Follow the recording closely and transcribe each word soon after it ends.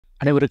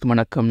அனைவருக்கும்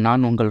வணக்கம்.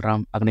 நான் உங்கள்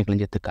Ram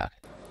அக்னிகளஞ்சியத்துக்காக.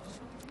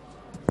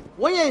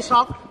 Why I am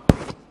shocked?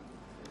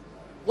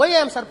 Why I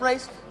am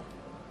surprised?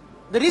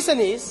 The reason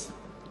is,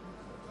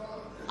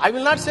 I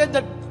will not say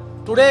that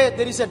today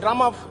there is a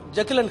drama of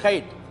Jekyll and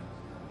Hyde,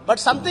 but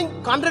something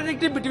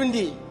contradictory between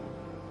the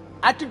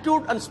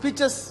attitude and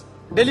speeches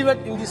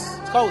delivered in this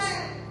house.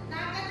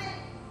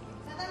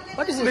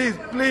 What is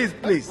it?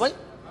 Please. Why?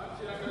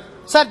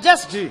 Sir,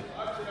 just. जी,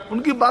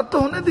 उनकी बात तो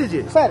होने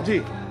दीजिए. Sir. जी.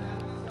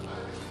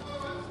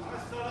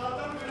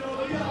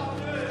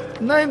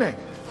 नहीं.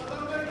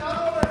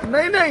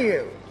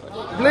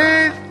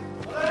 Please.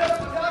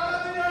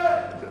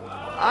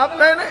 आप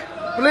नहीं.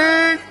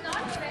 Please.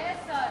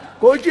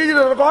 कोई चीज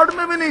रिकॉर्ड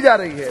में भी नहीं जा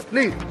रही है.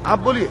 प्लीज आप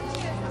बोलिए.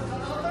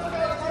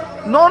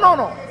 नो.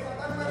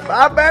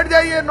 आप बैठ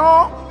जाइए. नो.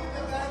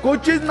 कोई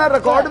चीज ना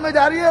रिकॉर्ड में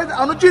जा रही है,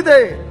 अनुचित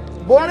है.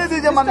 बोलने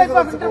दीजिए. This type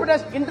of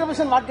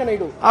interpretation, what can I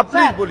do? आप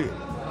प्लीज बोलिए.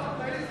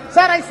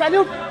 Sir,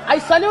 I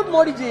salute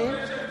Modi ji.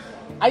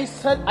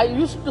 I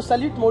used to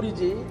salute Modi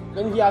ji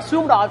when he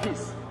assumed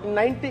office in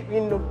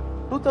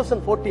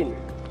 2014.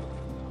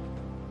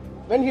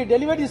 When he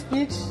delivered his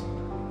speech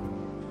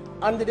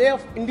on the day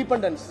of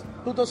independence,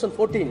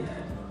 2014,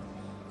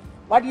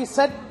 what he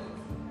said,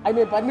 I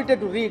may permitted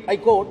to read, I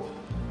quote,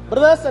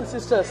 "Brothers and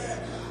sisters,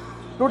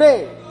 today,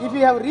 if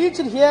we have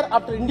reached here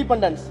after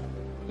independence,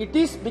 it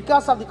is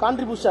because of the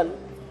contribution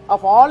of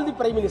all the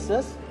prime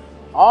ministers,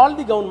 all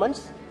the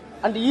governments,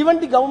 and even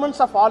the governments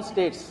of all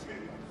states.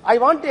 I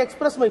want to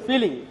express my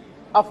feeling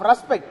of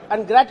respect and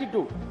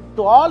gratitude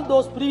to all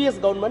those previous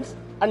governments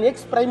and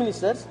ex-prime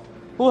ministers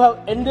who have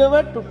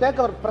endeavored to take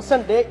our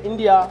present day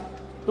India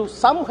to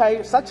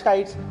such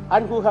heights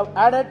and who have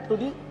added to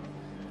the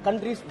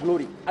country's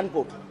glory."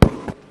 Unquote.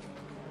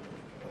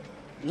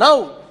 Now,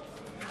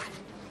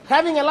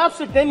 having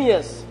elapsed 10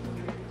 years,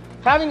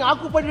 having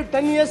occupied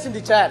 10 years in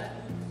the chair,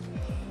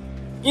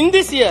 in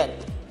this year,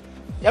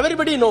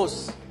 everybody knows,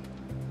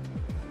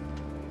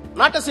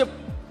 not as a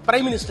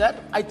prime minister,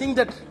 I think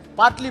that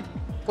partly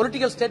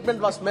political statement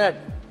was made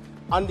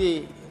on the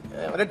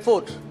Red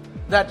Fort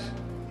that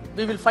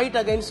we will fight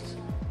against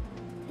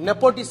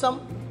nepotism,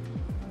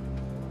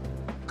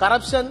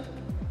 corruption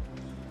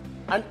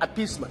and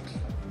appeasement.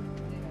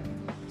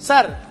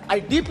 Sir, I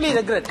deeply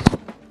regret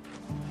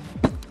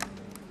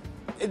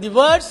the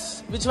words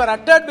which were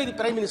uttered by the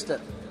prime minister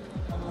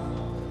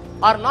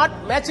are not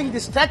matching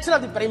the stature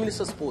of the prime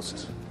minister's post,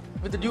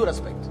 with due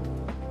respect.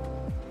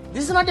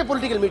 This is not a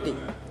political meeting.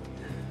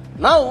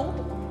 Now,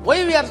 why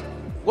we are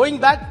going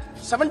back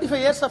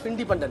 75 years of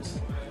independence?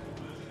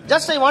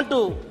 Just I want to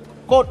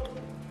quote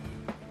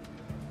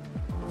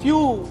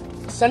few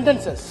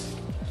sentences.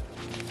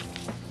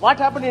 What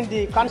happened in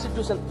the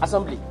Constitution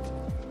Assembly?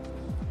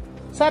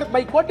 Sir,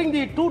 by quoting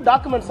the two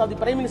documents of the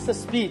Prime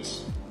Minister's speech,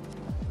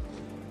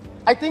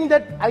 I think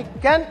that I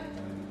can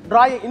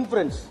draw an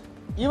inference,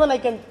 even I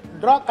can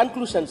draw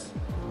conclusions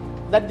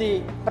that the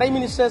Prime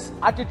Minister's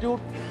attitude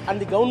and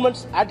the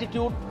government's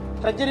attitude,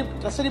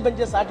 Treasury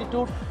bench's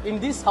attitude in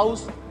this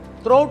house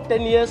throughout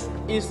 10 years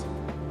is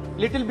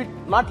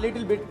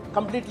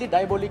completely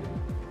diabolic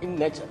in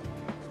nature.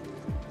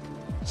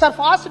 Sir,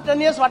 past 10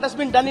 years, what has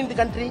been done in the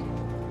country?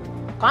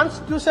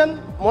 Constitutional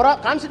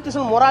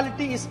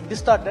morality is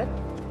distorted.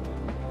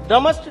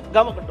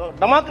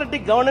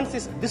 Democratic governance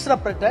is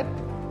disrupted.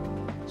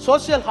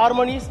 Social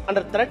harmony is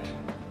under threat.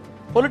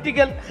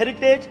 Political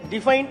heritage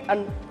defined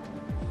and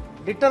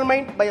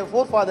determined by our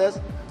forefathers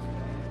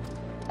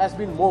has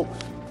been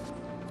mocked.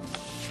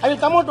 I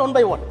will come out one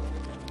by one.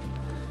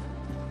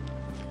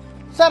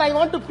 Sir, I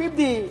want to keep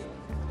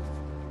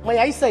my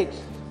eyesight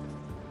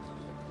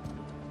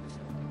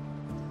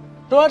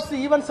towards the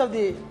events of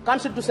the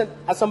Constitution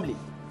Assembly,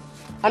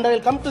 and I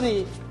will come to the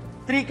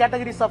three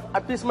categories of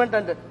appeasement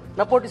and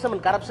nepotism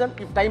and corruption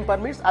if time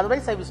permits.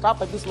 Otherwise, I will stop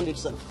appeasement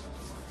itself.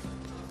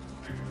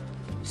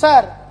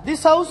 Sir,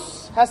 this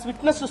house has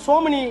witnessed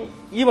so many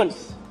events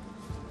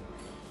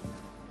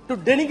to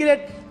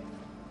denigrate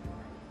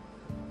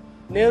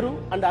Nehru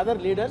and other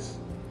leaders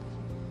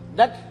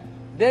that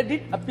they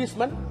did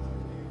appeasement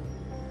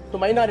to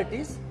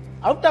minorities.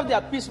 Out of the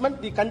appeasement,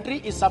 the country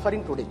is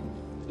suffering today.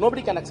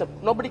 Nobody can accept,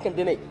 nobody can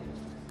deny.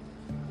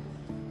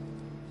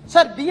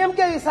 Sir, DMK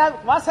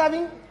was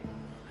having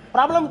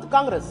problem with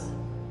Congress.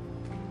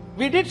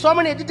 We did so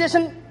many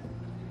agitation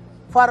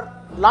for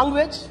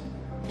language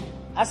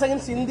as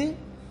against Hindi,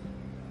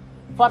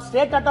 for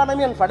state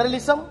autonomy and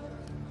federalism.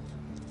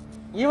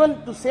 Even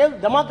to save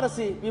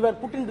democracy, we were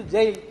put into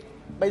jail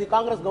by the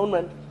Congress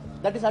government.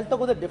 That is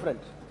altogether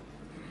different.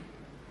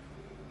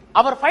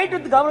 Our fight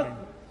with the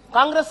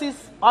Congress is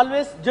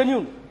always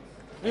genuine.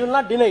 We will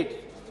not deny it.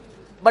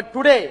 But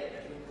today,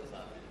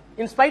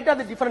 in spite of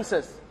the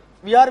differences,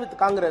 we are with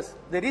Congress.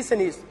 The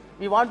reason is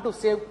we want to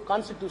save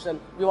Constitution.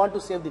 We want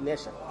to save the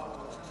nation.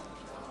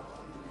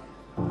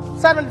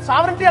 Sir, when the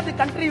sovereignty of the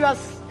country was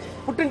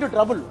put into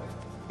trouble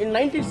in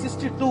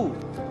 1962,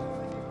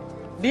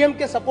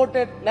 DMK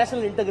supported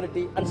national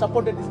integrity and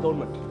supported this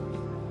government.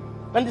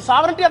 When the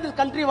sovereignty of this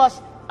country was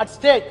at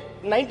stake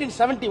in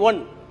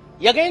 1971,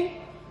 again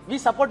we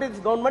supported this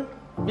government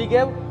we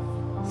gave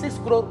 6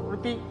 crore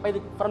rupee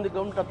from the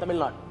government of Tamil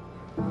Nadu.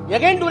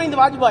 Again during the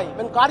Vajpayee,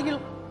 when Kargil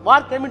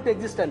war came into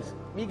existence,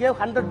 we gave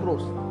 100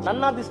 crores.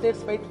 None of the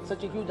states paid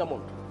such a huge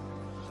amount.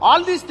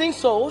 All these things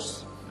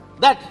shows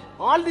that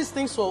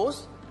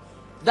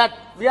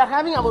we are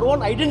having our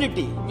own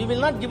identity. We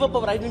will not give up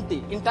our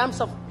identity in terms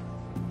of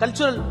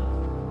cultural,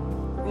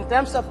 in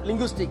terms of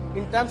linguistic,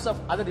 in terms of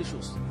other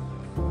issues.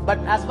 But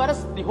as far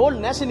as the whole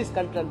nation is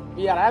concerned,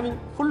 we are having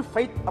full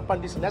faith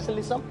upon this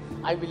nationalism.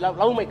 I will love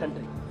my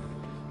country.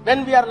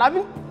 When we are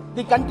loving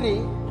the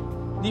country,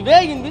 the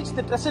way in which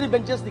the treasury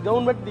benches, the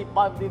government, the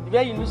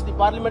way in which the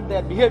parliament they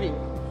are behaving,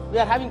 we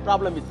are having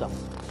problem with them.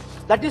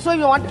 That is why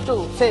we wanted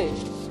to say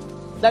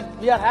that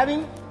we are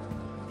having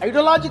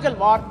ideological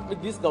war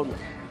with this government.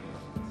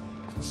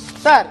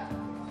 Sir,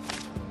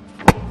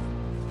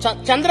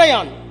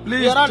 Chandrayaan.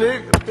 Please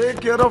take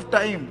care of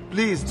time.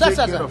 Please take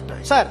care of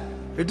time. Sir.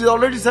 It is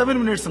already 7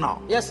 minutes now.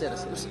 Yes, sir.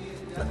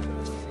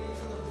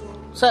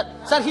 Sir,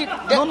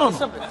 No.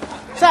 Sir,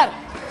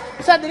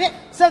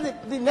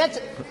 the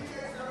nature.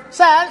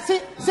 Sir,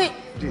 see.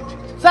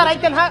 Sir, I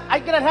can have a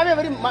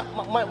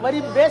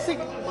very basic.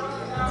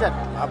 Sir,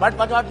 but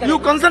what can You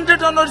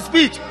concentrate on your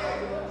speech.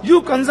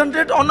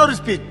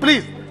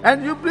 Please.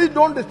 And you please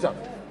don't disturb.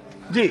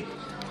 Ji.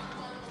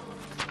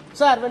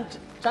 Sir, when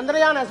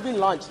Chandrayaan has been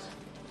launched,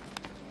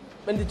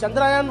 when the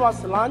Chandrayaan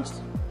was launched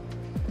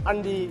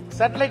and the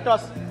satellite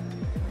was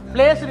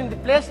placed in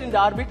the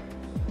orbit,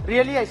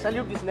 really I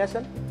salute this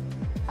nation.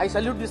 I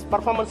salute this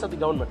performance of the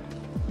government.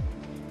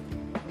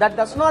 That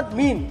does not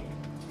mean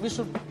we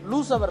should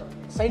lose our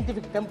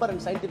scientific temper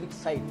and scientific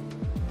side.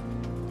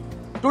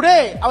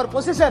 Today, our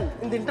position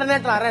in the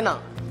international arena,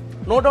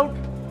 no doubt,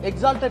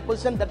 exalted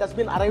position that has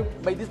been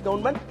arrived by this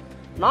government,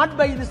 not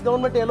by this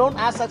government alone,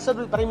 as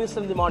accepted by Prime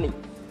Minister in the morning.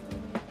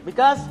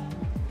 Because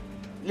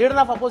leader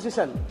of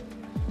opposition,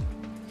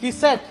 he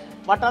said,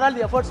 what are all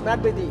the efforts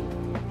made by the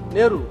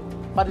Nehru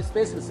for the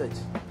space research?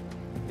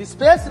 The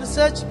space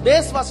research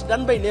base was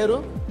done by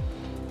Nehru.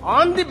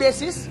 On the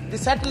basis, the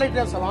satellite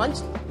was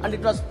launched and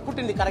it was put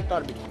in the correct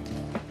orbit.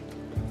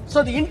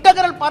 So the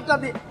integral part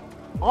of the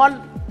all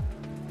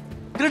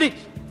credit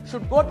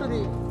should go to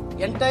the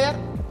entire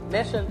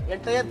nation,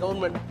 entire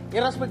government,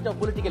 irrespective of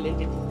political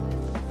entity.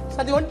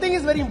 So the one thing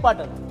is very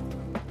important.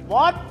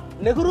 What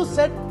Nehru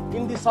said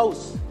in this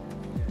house,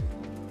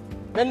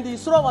 when the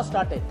ISRO was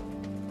started,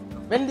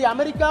 when the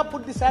America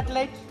put the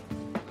satellite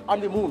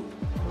on the moon,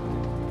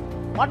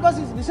 what was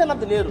his vision of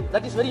the Nehru?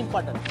 That is very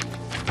important.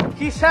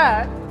 He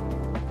said,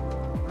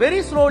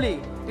 very slowly,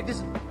 it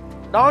is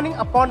dawning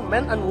upon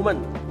men and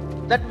women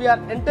that we are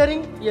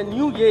entering a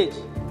new age,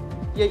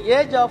 an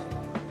age of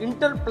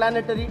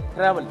interplanetary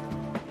travel.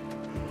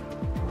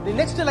 The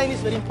next line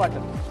is very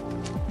important.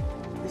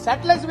 The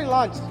satellites will be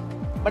launched,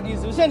 but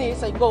his vision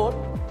is, I quote,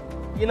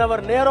 in our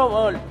narrow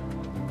world,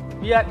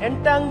 we are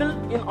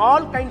entangled in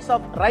all kinds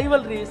of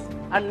rivalries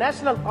and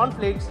national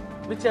conflicts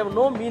which have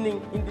no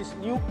meaning in this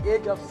new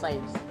age of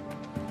science.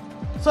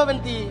 So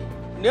when the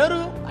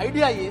Nehru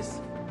idea is,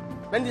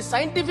 when the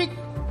scientific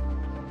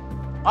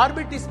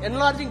orbit is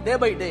enlarging day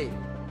by day,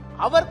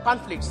 our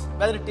conflicts,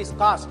 whether it is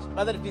caste,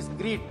 whether it is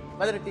greed,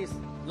 whether it is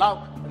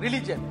love,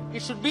 religion,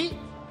 it should be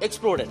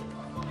exploded.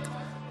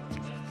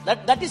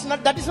 That is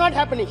not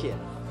happening here.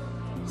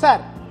 Sir,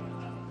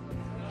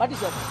 what is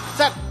that?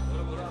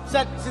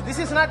 Sir, this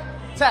is not,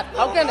 sir,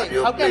 how can I?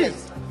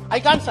 I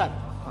can't, sir.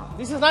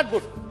 This is not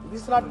good.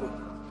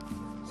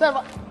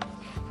 Sir,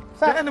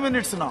 10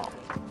 minutes now.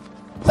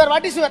 Sir,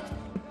 what is your,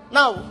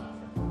 now,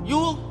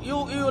 you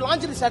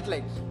launched the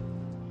satellite.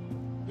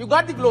 You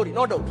got the glory,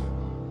 no doubt.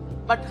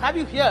 But have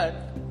you heard,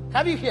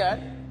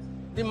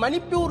 the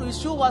Manipur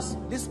issue was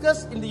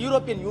discussed in the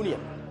European Union.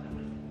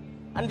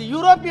 And the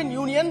European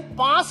Union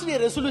passed a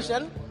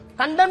resolution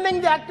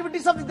condemning the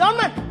activities of the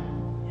government.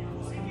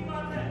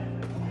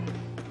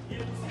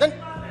 Then,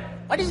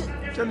 what is it?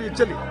 Chali.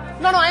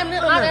 No, I am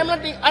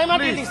not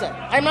yielding, sir.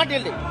 I am not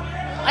yielding.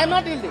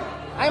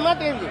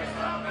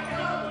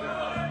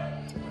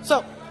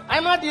 So, I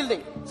am not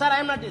yielding. Sir, I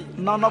am not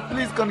yielding. No,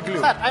 please conclude.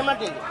 Sir, I am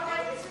not yielding.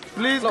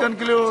 Please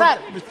conclude. Sir,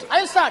 I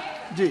will start.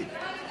 Ji.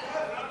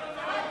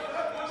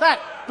 Sir.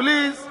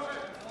 Please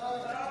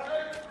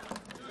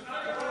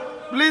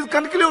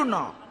conclude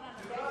now.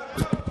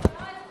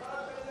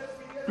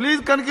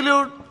 Please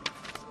conclude.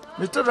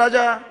 Mr.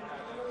 Raja.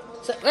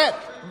 Sir, where?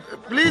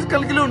 Please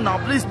conclude now.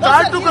 Please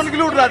start to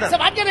conclude rather. Sir,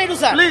 what can I do,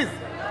 sir? Please.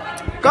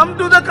 Come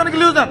to the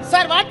conclusion.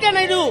 Sir, what can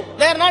I do?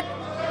 They are not.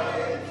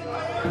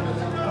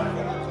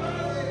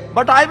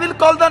 But I will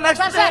call the next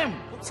name.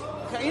 Sir,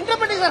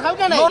 interpreting, sir, how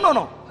can I?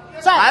 No.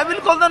 Sir. I will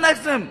call the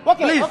next name.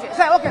 Okay, Please. Okay,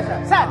 sir.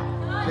 Sir.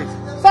 Please.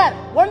 Sir,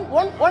 one.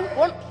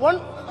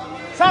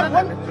 Sir,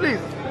 one. Please.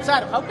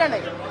 Sir, how can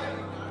I?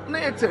 No,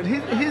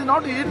 he is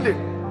not yielded.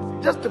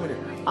 Just a minute.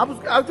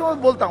 आपको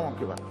बोलता हूँ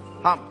आपके बात.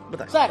 हाँ,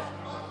 बताइए.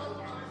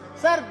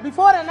 Sir,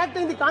 before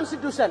enacting the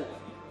Constitution,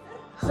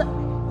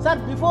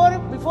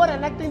 before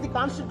enacting the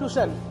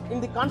Constitution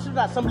in the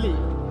Constitutional Assembly,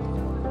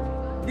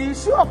 the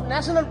issue of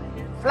national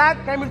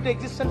flag came into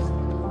existence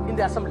in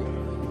the Assembly.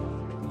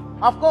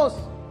 Of course,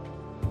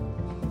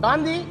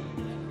 Gandhi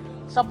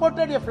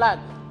supported a flag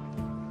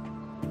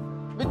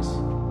which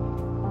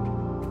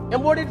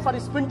embodied for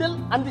his spindle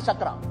and the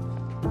chakra.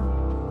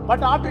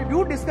 But after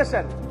due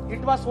discussion,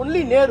 it was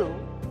only Nehru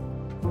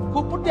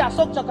who put the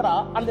Ashok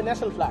chakra on the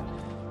national flag.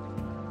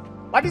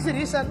 What is the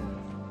reason?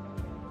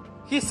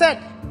 He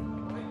said,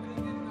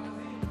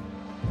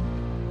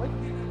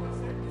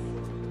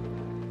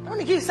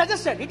 he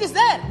suggested, it is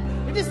there,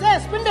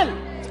 spindle.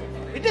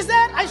 It is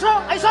there. I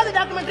saw the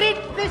document. Read,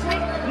 please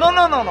read. No.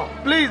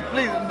 Please,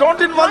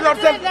 don't involve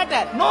yourself.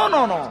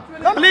 No.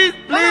 Please.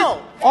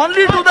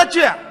 Only to the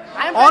chair.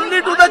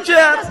 Only to the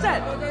chair.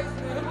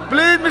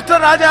 Please, Mr.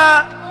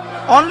 Raja.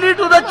 Only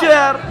to the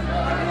chair.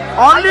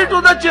 Only to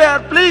the chair,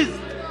 please.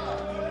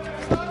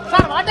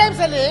 Sir, what I am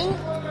saying?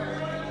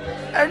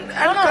 And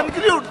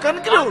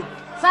conclude.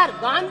 Sir,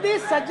 Gandhi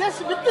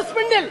suggests with the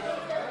spindle.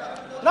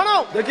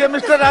 No. देखिए,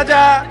 Mr.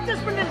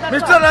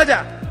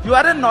 Raja, you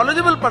are a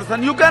knowledgeable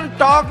person. You can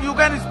talk, you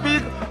can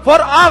speak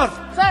for hours.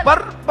 Sir.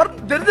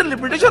 But there is a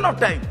limitation of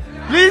time.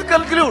 Please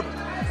conclude.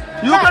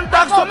 You can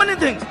talk so many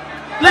things.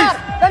 Please. Sir,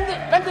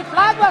 when the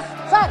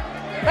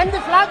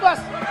flag was,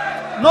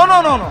 No.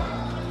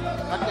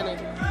 What can I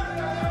do?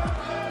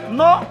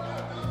 No.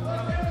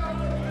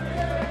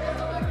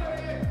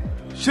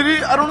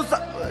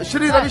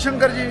 Shri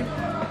Ravishankar जी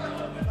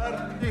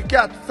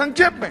क्या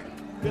संक्षेप में?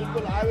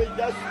 बिल्कुल, I will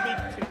just speak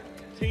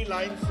three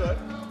lines, sir.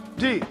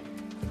 Ji.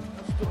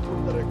 Just to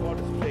put the record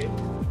straight.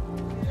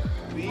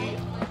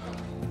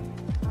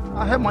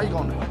 है mic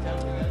on है.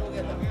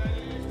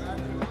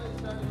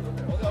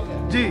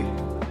 जी.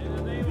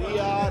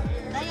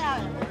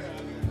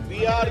 We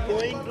are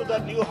going to the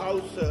new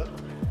house, sir.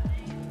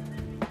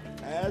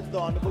 As the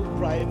Honorable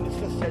Prime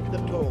Minister set the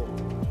tone,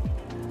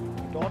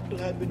 it ought to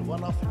have been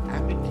one of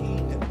amity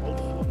and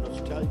also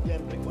nostalgia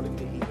and recalling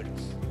the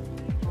events.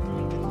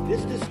 In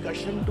this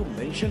discussion, to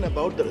mention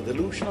about the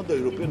resolution of the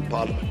European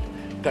Parliament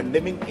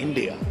condemning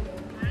India,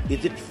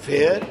 is it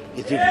fair?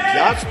 Is it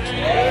just?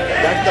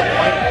 That's the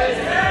point.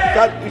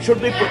 Sir, it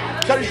should be put.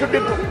 Sir, it should be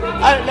put.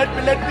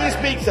 Let me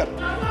speak, sir.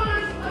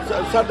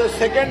 Sir, the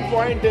second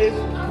point is,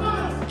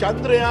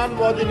 Chandrayaan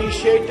was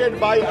initiated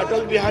by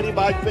Atal Bihari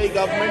Vajpayee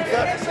government,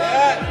 sir,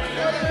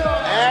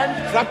 and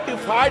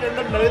fructified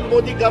under Narendra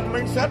Modi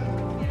government, sir.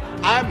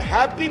 I am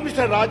happy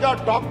Mr. Raja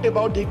talked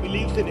about he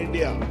believes in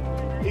India.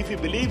 If he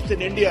believes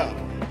in India,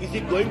 is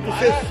he going to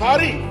say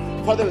sorry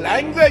for the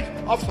language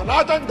of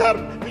Sanatan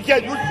Dharma which he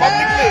has used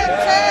publicly?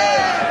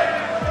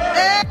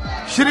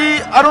 Shri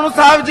Arun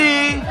साहब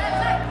जी,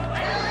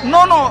 no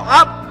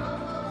आप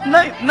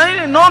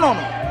नहीं, no.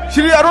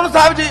 Shri Arun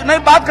साहब जी, नहीं,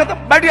 बात खत्म.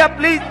 बैठिए आप,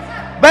 please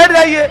बैठ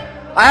जाइए.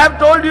 I have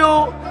told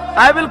you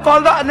I will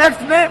call the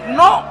next name.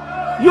 No,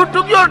 you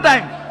took your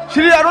time.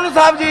 Shri Arun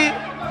साहब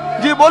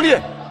जी बोलिए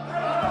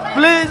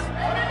प्लीज.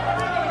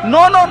 नो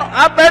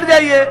आप बैठ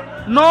जाइए.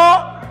 नो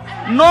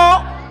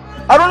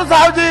अरुण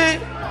साहब जी,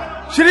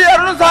 श्री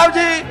अरुण साहब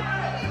जी,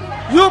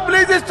 you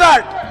please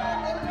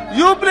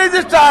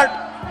start.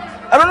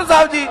 अरुण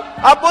साहब जी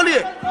आप बोलिए.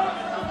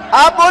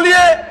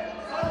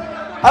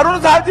 अरुण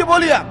साहब जी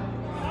बोलिए.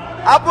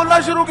 आप बोलना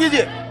शुरू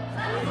कीजिए.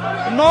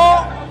 नो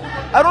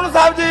अरुण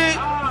साहब जी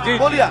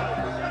बोलिए.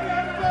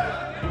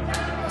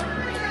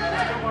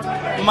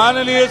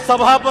 माननीय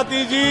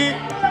सभापति जी,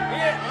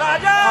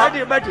 राजा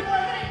बैठिए.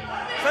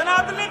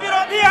 सनातनी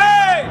विरोधी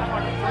है.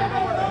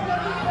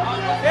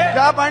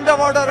 क्या पॉइंट ऑफ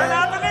ऑर्डर है?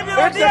 सनातनी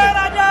विरोधी है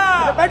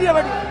राजा. बैठिए आप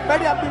भी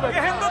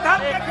बैठिए. हिंदू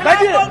धर्म के खिलाफ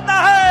बैठिए. बोलता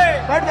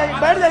है. बैठ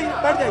जाइए.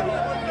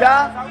 क्या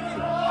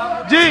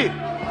जी?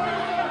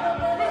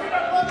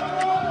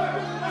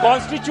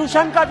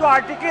 कॉन्स्टिट्यूशन का जो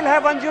आर्टिकल है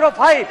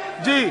 105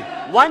 जी,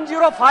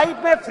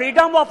 105 में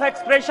freedom of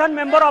expression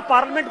member of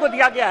parliament को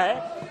दिया गया है,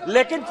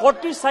 लेकिन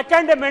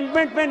 42nd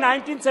अमेंडमेंट में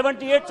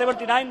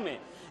 1978-79 में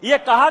यह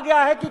कहा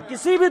गया है कि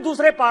किसी भी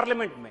दूसरे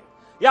पार्लियामेंट में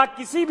या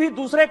किसी भी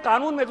दूसरे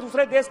कानून में,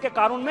 दूसरे देश के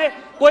कानून में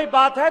कोई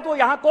बात है तो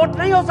यहां कोर्ट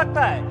नहीं हो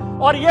सकता है,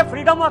 और ये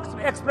फ्रीडम ऑफ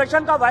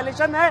एक्सप्रेशन का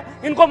वायलेशन है.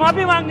 इनको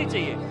माफी मांगनी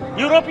चाहिए.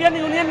 यूरोपियन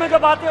यूनियन में जो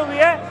बातें हुई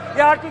है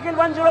ये आर्टिकल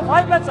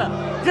 105 है सर,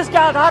 जिसके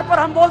आधार पर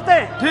हम बोलते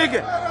हैं. ठीक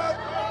है,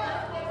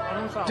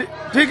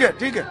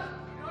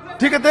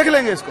 देख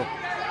लेंगे इसको.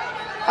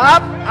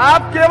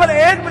 आप केवल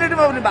 1 मिनट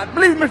में अपनी बात.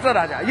 Please mister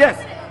Raja. Yes,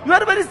 you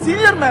are very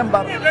senior member.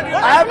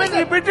 I have been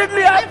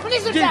repeatedly.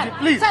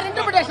 Please. Sir,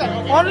 interpretation.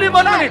 Only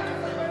 1 minute.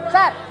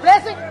 Sir,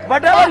 placing.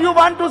 Whatever you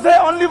want to say,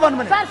 only 1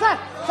 minute. Sir,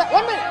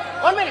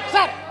 1 minute.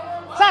 Sir.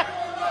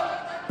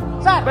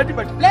 बैठिए.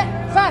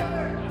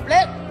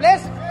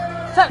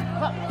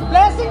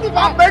 Placing the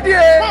आप बैठिए.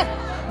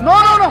 No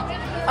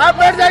आप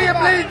बैठ जाइए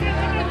please.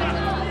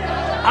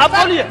 आप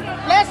बोलिए.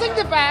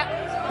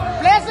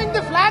 Placing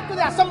the flag to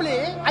the assembly,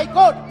 I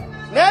quote,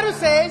 Nehru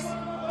says,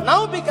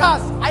 now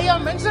because I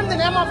have mentioned the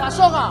name of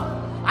Ashoka,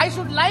 I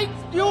should like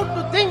you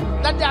to think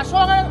that the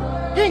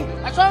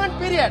Ashokan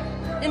period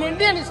in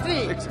Indian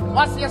history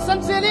was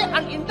essentially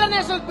an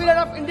international period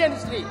of Indian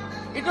history.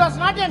 It was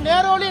not a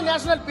narrowly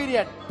national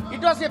period.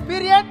 It was a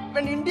period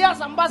when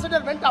India's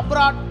ambassador went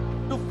abroad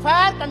to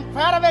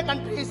faraway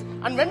countries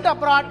and went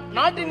abroad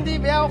not in the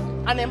way of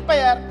an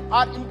empire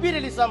or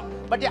imperialism,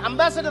 but an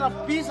ambassador of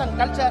peace and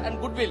culture and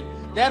goodwill.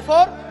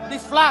 Therefore,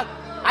 this flag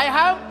I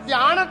have the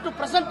honor to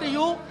present to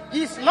you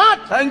is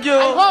not, Thank you.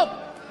 I hope,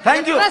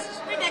 Thank you.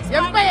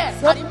 empire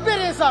or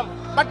imperialism,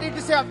 but it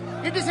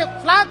is a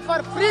flag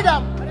for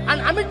freedom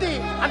and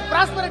amity and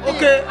prosperity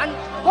Okay. and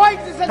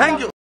coexistence. Thank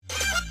of you.